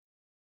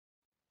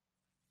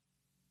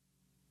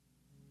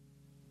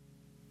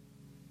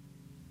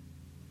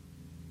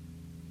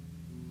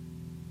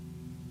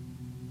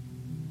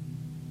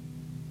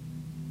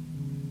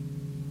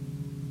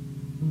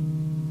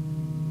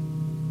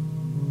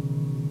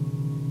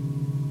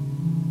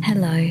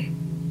Hello,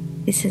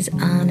 this is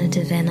Ahna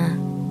Vena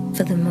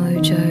for the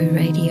Mojo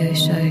radio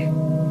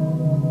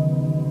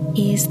show.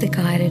 Here's the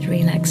guided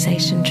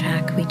relaxation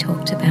track we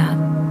talked about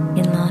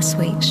in last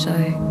week's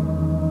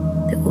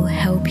show that will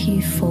help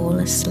you fall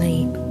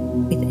asleep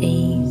with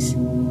ease.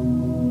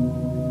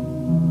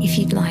 If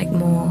you'd like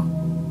more,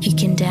 you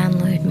can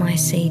download my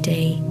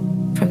CD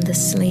from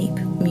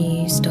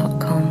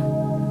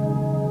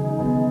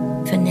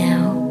thesleepmuse.com. For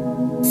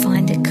now,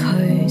 find a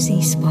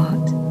cozy spot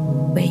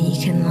where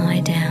you can lie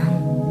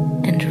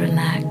down and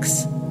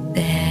relax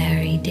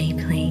very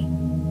deeply.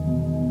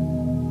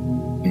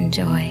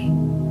 Enjoy.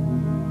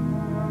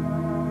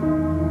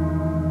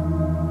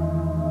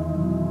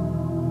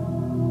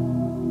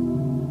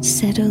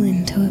 Settle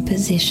into a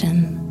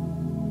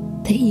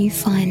position that you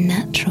find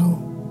natural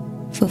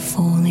for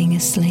falling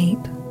asleep.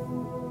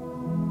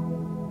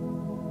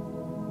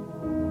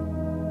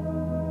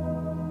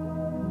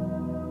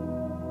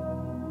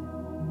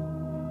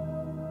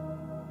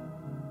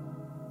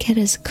 Get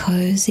as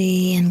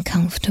cozy and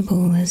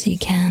comfortable as you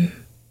can.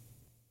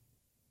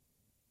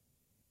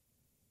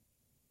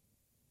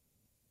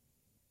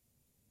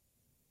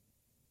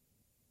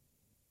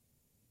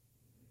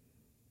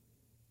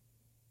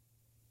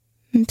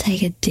 And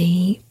take a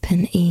deep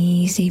and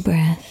easy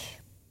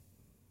breath.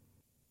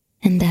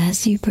 And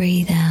as you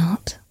breathe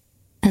out,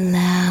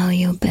 allow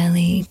your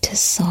belly to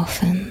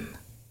soften.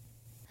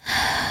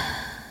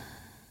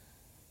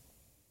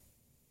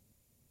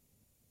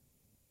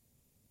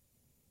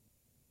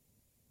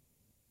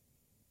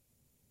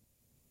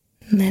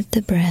 Let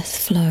the breath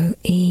flow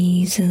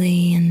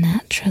easily and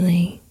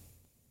naturally.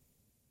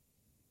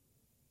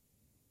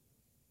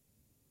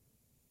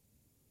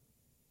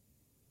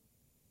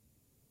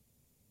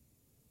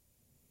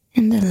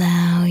 And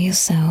allow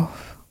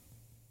yourself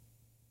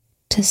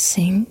to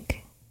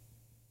sink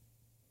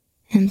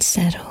and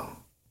settle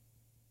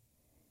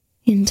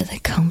into the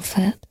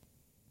comfort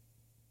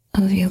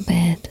of your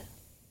bed.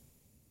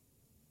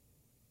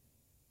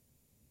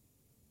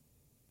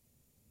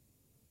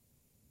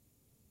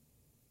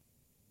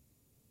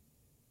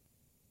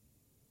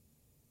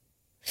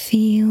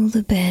 Feel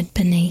the bed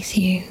beneath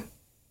you,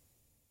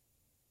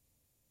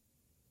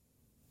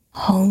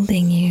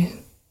 holding you,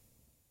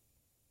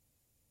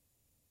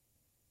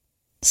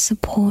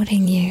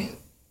 supporting you.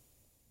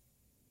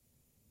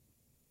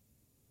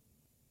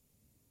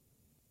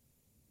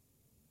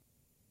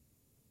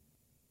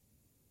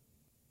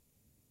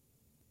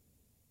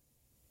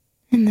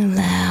 And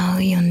allow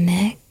your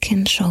neck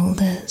and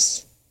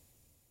shoulders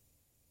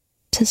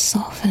to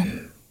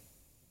soften.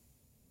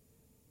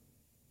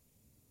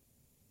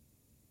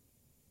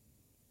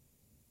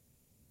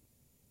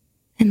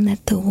 And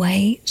let the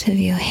weight of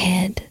your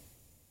head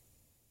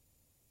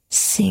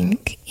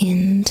sink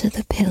into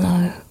the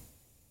pillow,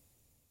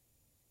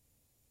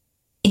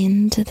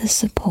 into the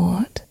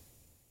support,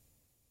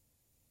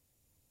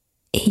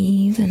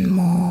 even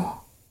more.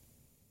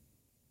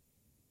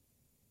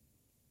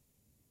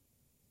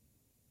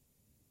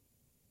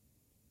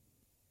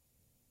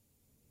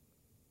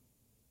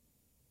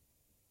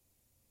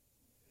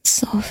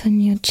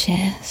 Soften your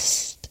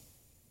chest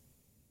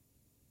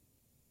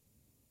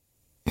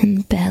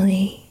and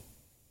belly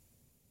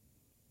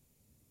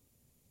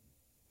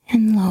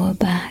and lower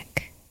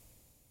back.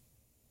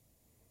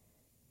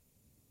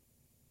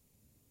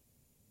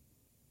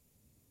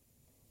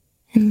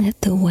 And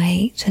let the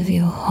weight of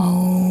your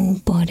whole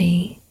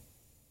body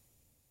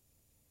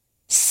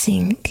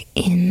sink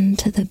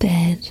into the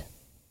bed,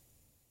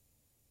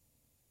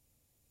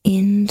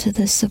 into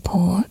the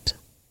support,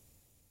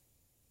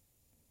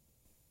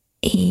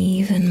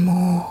 even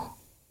more.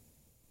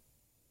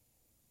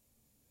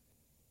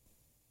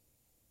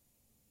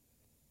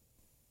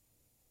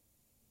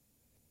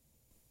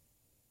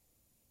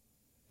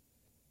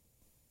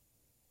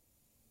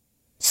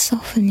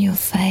 Soften your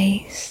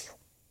face,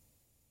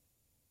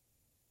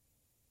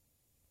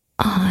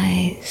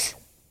 eyes,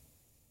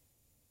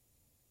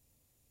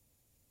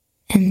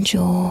 and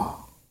jaw.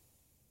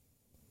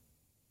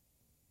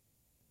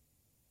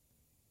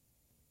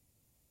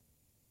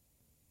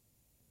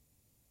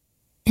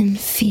 And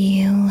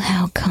feel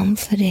how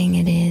comforting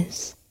it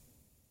is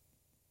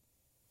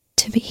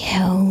to be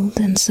held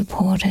and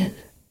supported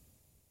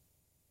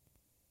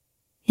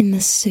in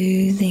the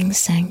soothing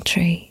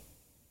sanctuary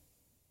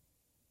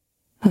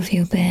of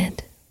your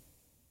bed.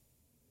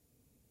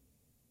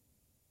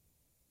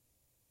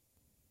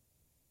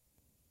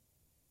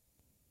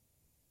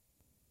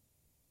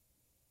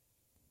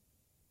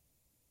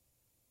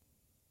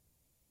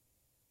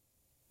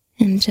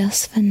 And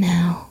just for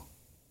now,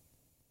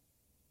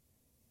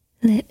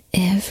 let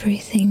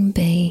everything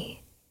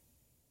be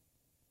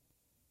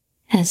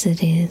as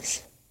it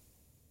is.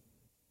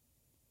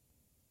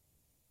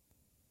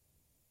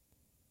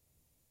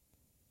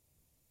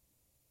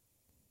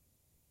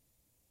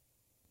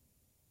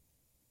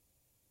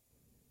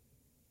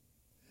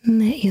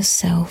 Let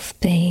yourself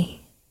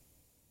be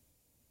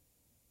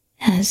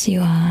as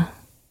you are.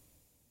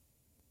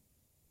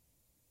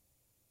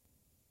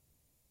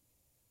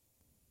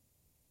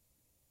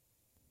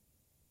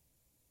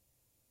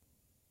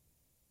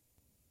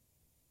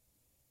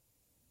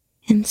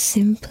 and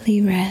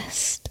simply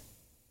rest.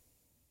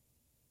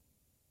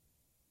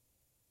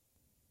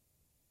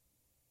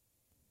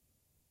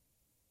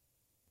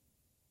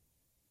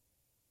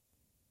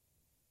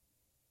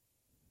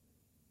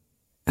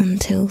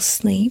 Until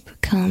sleep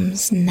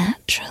comes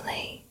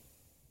naturally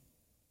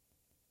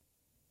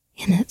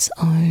in its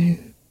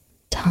own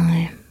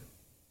time.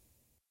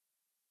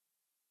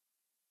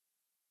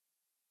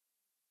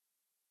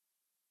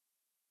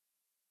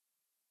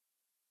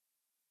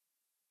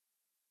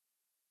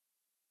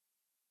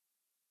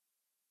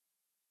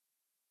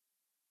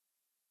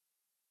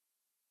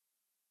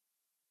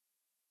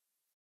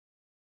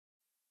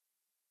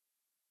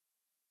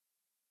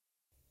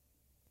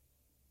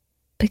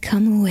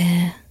 Become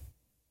aware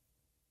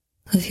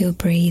of your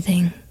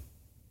breathing.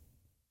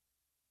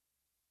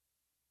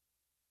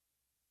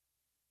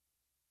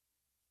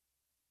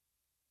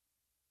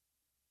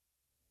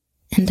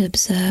 And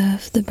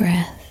observe the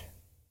breath.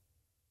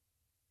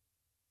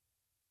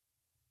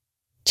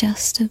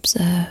 Just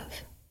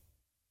observe.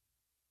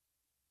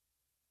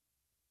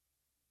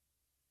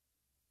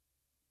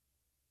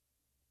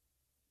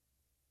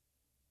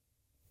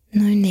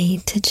 No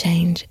need to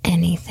change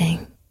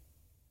anything.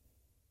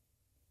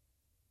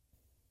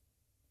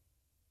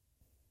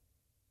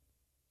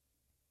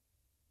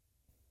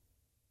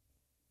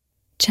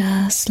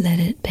 Just let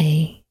it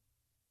be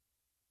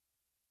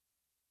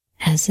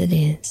as it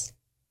is.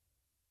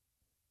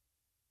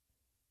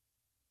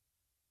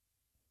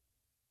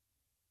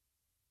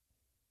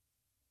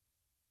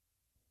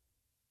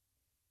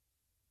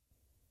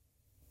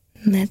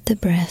 Let the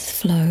breath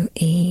flow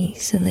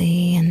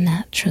easily and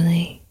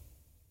naturally.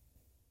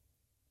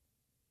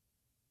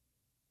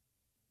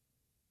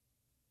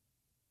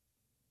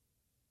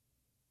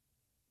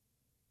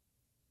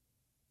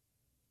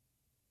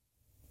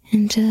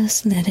 And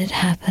just let it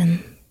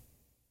happen.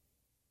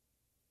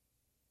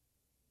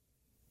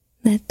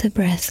 Let the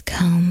breath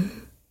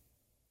come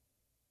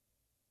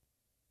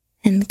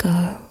and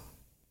go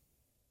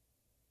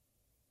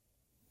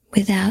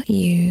without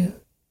you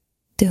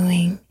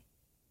doing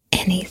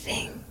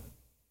anything.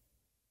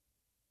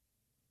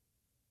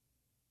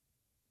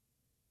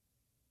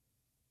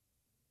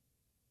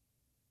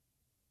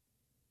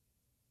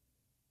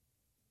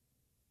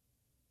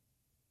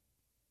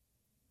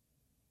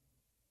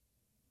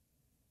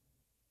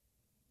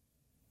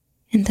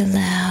 And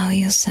allow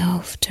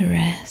yourself to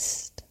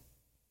rest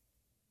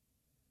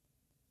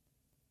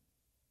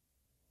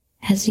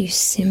as you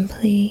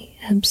simply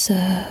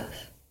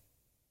observe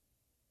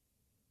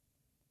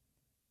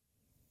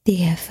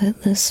the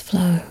effortless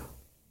flow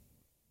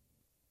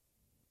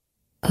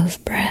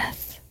of breath.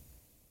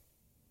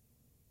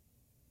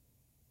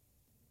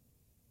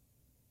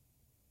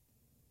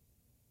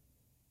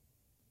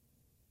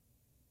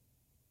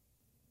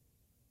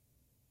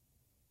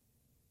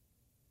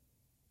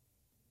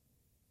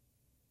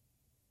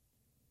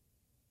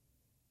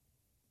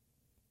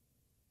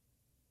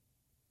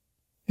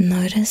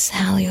 Notice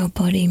how your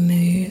body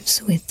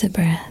moves with the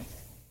breath.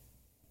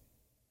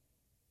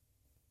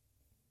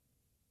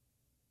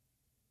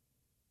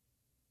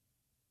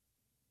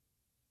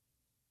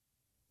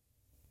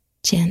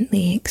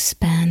 Gently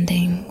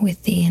expanding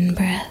with the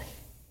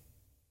in-breath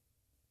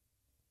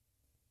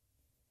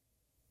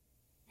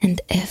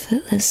and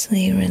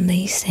effortlessly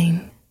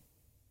releasing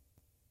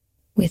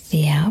with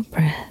the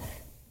out-breath.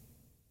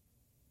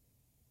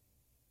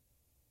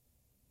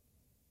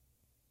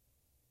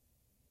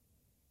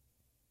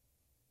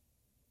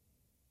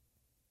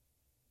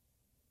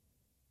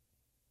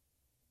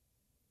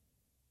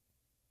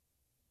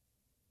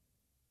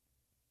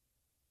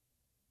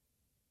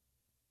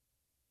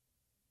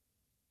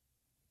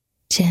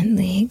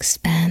 Gently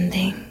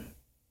expanding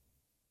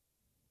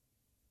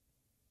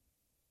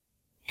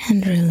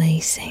and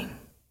releasing.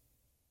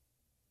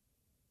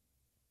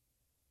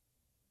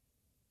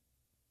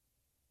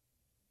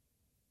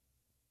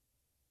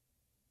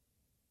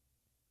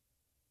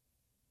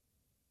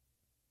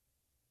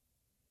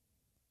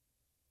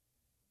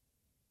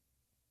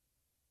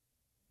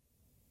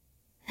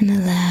 And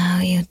allow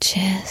your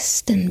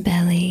chest and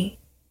belly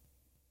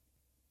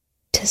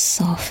to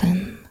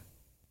soften.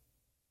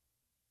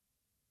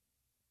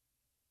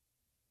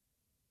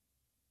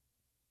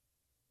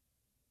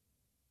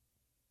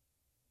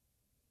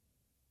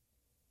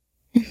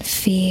 And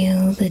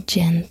feel the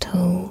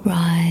gentle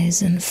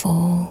rise and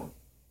fall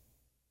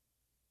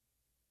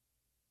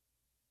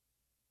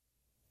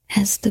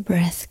as the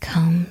breath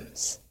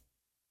comes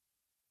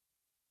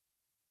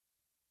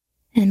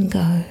and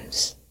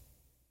goes.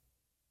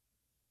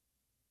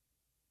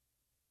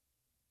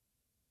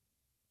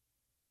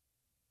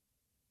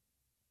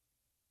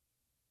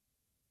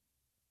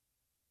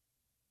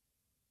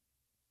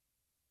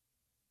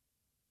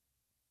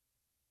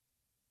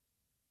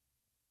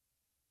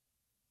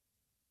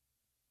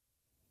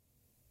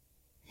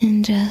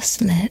 And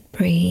just let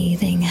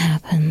breathing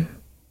happen.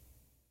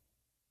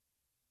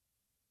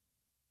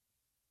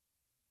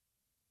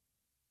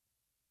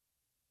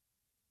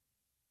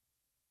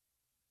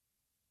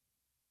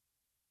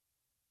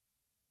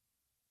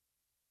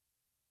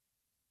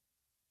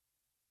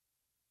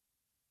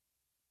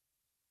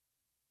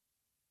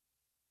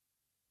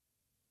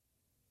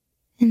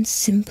 and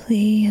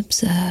simply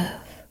observe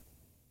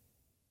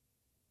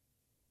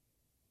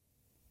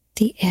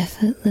the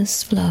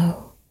effortless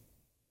flow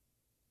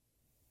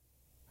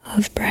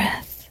of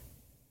breath.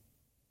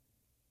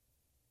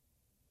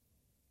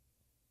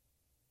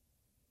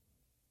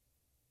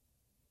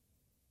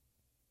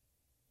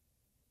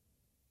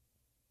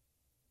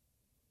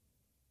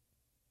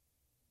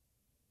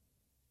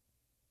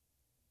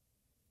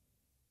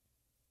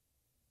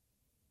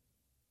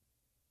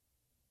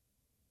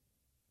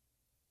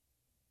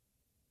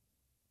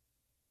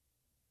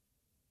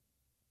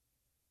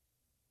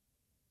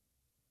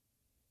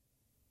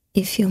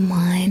 If your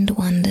mind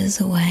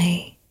wanders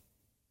away,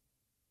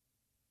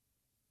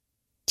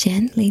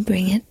 gently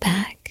bring it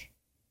back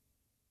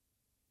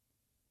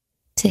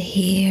to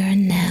here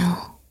and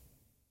now,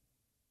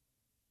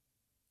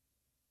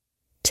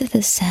 to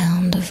the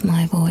sound of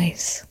my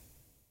voice.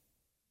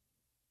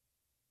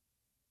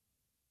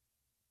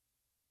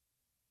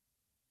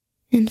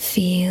 And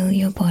feel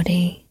your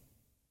body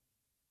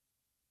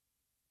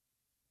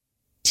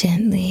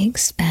gently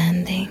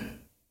expanding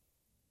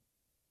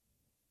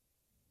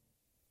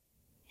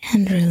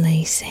and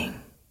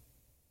releasing.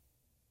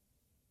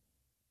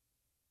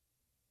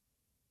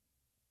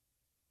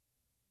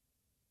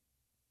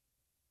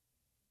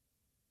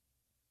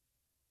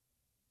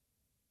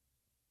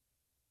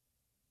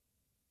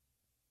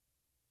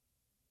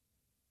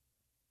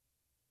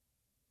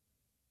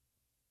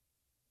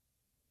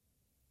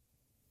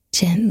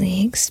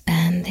 Gently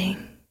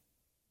expanding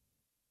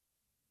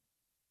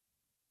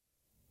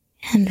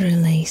and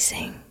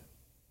releasing.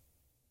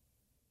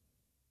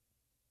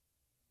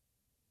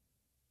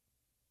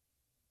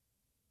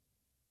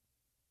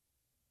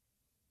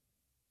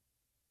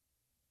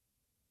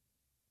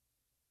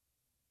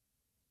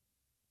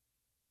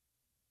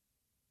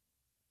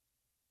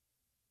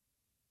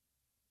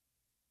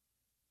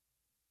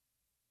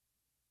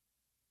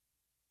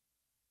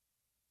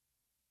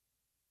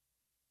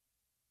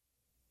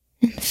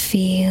 And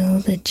feel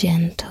the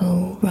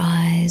gentle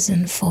rise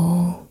and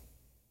fall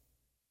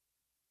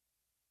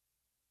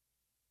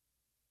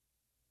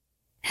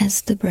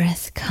as the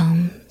breath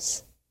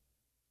comes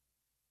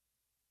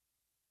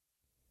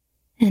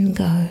and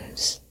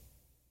goes.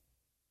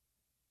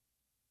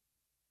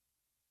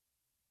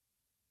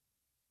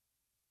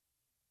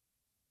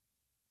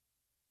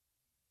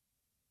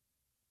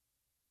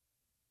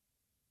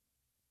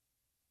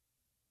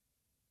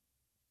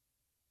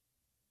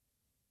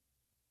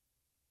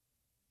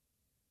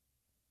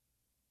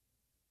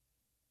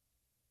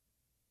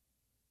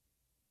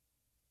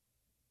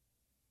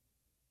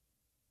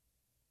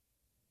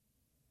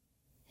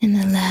 And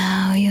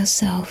allow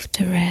yourself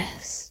to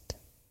rest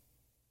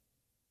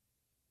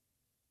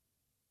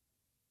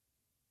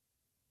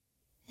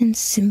and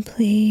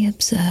simply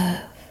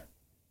observe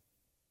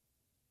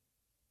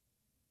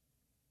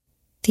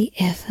the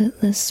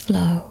effortless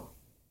flow